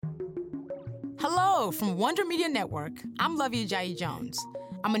Hello from Wonder Media Network. I'm Lovey Ajayi-Jones.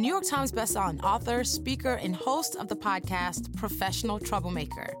 I'm a New York Times bestselling author, speaker, and host of the podcast Professional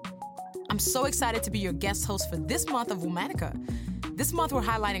Troublemaker. I'm so excited to be your guest host for this month of Womanica. This month we're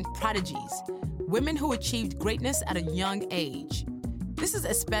highlighting prodigies, women who achieved greatness at a young age. This is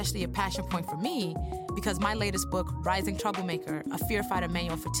especially a passion point for me because my latest book, Rising Troublemaker, A Fear Fighter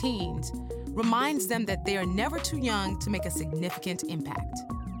Manual for Teens, reminds them that they are never too young to make a significant impact.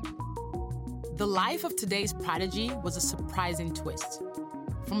 The life of today's prodigy was a surprising twist.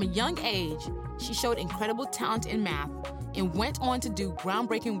 From a young age, she showed incredible talent in math and went on to do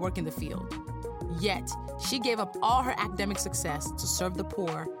groundbreaking work in the field. Yet, she gave up all her academic success to serve the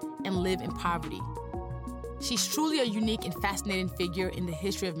poor and live in poverty. She's truly a unique and fascinating figure in the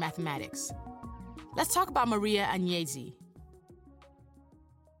history of mathematics. Let's talk about Maria Agnesi.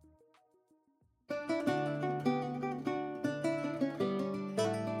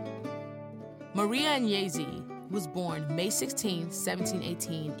 Maria Agnesi was born May 16,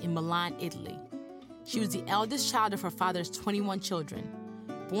 1718, in Milan, Italy. She was the eldest child of her father's 21 children,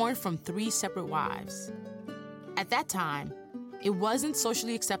 born from 3 separate wives. At that time, it wasn't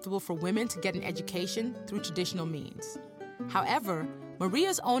socially acceptable for women to get an education through traditional means. However,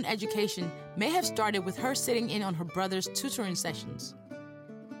 Maria's own education may have started with her sitting in on her brother's tutoring sessions.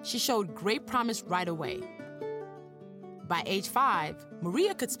 She showed great promise right away. By age 5,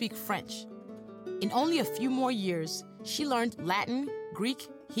 Maria could speak French. In only a few more years, she learned Latin, Greek,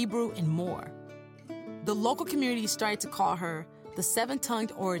 Hebrew, and more. The local community started to call her the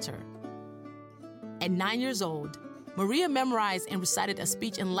seven-tongued orator. At 9 years old, Maria memorized and recited a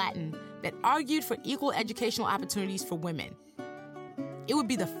speech in Latin that argued for equal educational opportunities for women. It would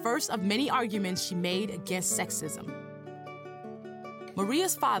be the first of many arguments she made against sexism.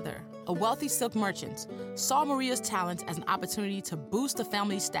 Maria's father, a wealthy silk merchant, saw Maria's talent as an opportunity to boost the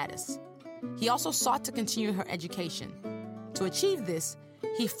family's status. He also sought to continue her education. To achieve this,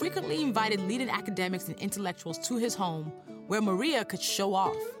 he frequently invited leading academics and intellectuals to his home, where Maria could show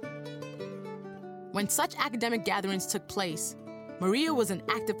off. When such academic gatherings took place, Maria was an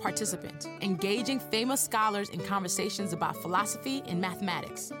active participant, engaging famous scholars in conversations about philosophy and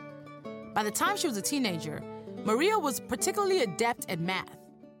mathematics. By the time she was a teenager, Maria was particularly adept at math.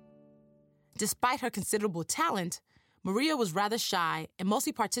 Despite her considerable talent, Maria was rather shy and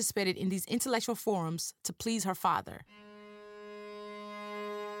mostly participated in these intellectual forums to please her father.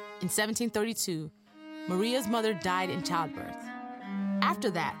 In 1732, Maria's mother died in childbirth. After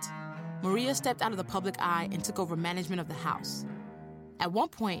that, Maria stepped out of the public eye and took over management of the house. At one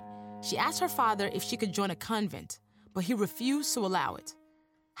point, she asked her father if she could join a convent, but he refused to allow it.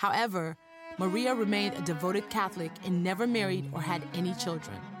 However, Maria remained a devoted Catholic and never married or had any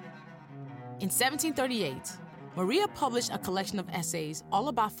children. In 1738, Maria published a collection of essays all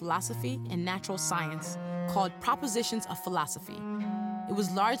about philosophy and natural science called Propositions of Philosophy. It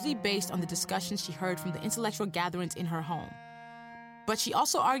was largely based on the discussions she heard from the intellectual gatherings in her home. But she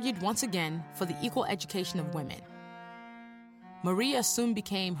also argued once again for the equal education of women. Maria soon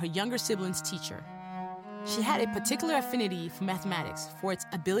became her younger siblings' teacher. She had a particular affinity for mathematics for its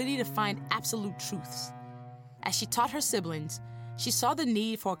ability to find absolute truths. As she taught her siblings, she saw the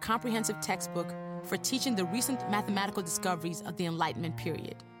need for a comprehensive textbook for teaching the recent mathematical discoveries of the Enlightenment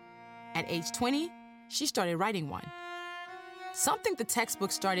period. At age 20, she started writing one. Some think the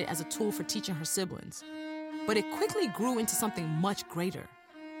textbook started as a tool for teaching her siblings, but it quickly grew into something much greater.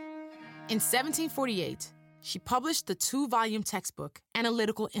 In 1748, she published the 2-volume textbook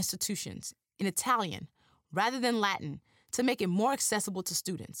Analytical Institutions in Italian rather than Latin to make it more accessible to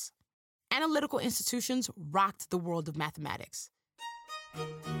students. Analytical Institutions rocked the world of mathematics.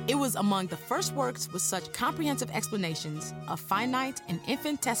 It was among the first works with such comprehensive explanations of finite and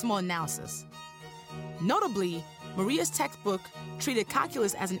infinitesimal analysis. Notably, Maria's textbook treated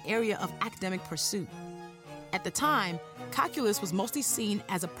calculus as an area of academic pursuit. At the time, calculus was mostly seen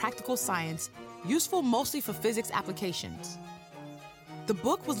as a practical science, useful mostly for physics applications. The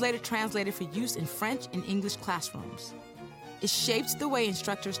book was later translated for use in French and English classrooms. It shaped the way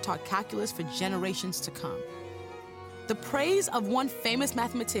instructors taught calculus for generations to come. The praise of one famous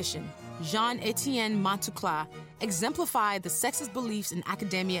mathematician, Jean-Étienne Montucla, exemplified the sexist beliefs in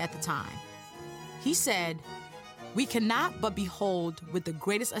academia at the time. He said, "We cannot but behold with the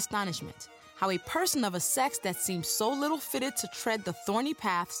greatest astonishment how a person of a sex that seems so little fitted to tread the thorny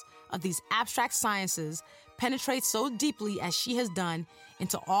paths of these abstract sciences penetrates so deeply as she has done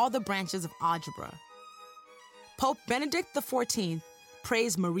into all the branches of algebra." Pope Benedict XIV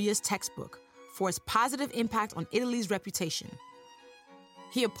praised Maria's textbook for its positive impact on Italy's reputation.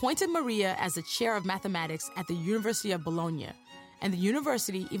 He appointed Maria as the chair of mathematics at the University of Bologna and the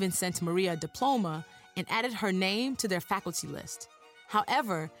university even sent Maria a diploma and added her name to their faculty list.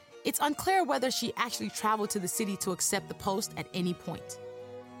 However, it's unclear whether she actually traveled to the city to accept the post at any point.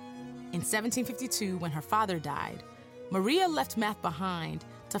 In 1752, when her father died, Maria left math behind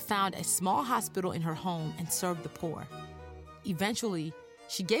to found a small hospital in her home and serve the poor. Eventually,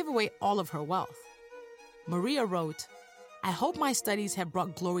 she gave away all of her wealth. Maria wrote, "I hope my studies have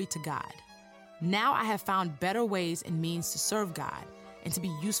brought glory to God. Now I have found better ways and means to serve God and to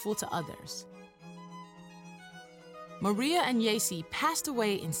be useful to others." Maria Agnesi passed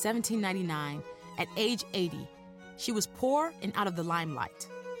away in 1799 at age 80. She was poor and out of the limelight.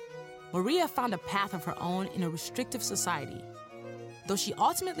 Maria found a path of her own in a restrictive society. Though she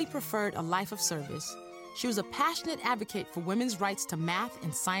ultimately preferred a life of service, she was a passionate advocate for women's rights to math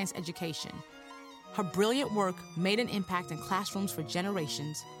and science education. Her brilliant work made an impact in classrooms for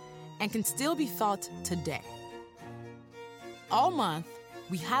generations and can still be felt today. All month,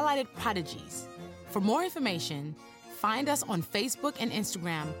 we highlighted Prodigies. For more information, find us on Facebook and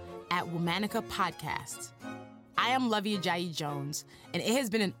Instagram at Womanica Podcasts. I am Lovey Ajayi-Jones, and it has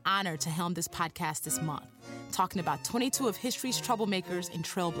been an honor to helm this podcast this month, talking about 22 of history's troublemakers and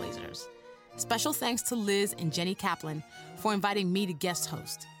trailblazers. Special thanks to Liz and Jenny Kaplan for inviting me to guest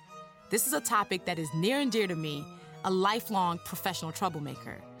host. This is a topic that is near and dear to me, a lifelong professional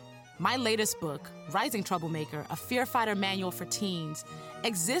troublemaker. My latest book, Rising Troublemaker, a fear fighter manual for teens,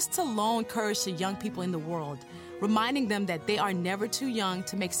 exists to loan courage to young people in the world, reminding them that they are never too young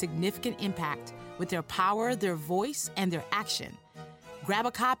to make significant impact with their power, their voice, and their action. Grab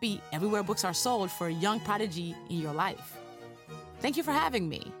a copy everywhere books are sold for a young prodigy in your life. Thank you for having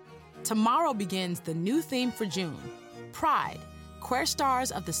me. Tomorrow begins the new theme for June, Pride, Queer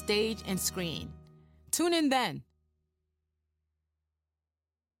Stars of the Stage and Screen. Tune in then.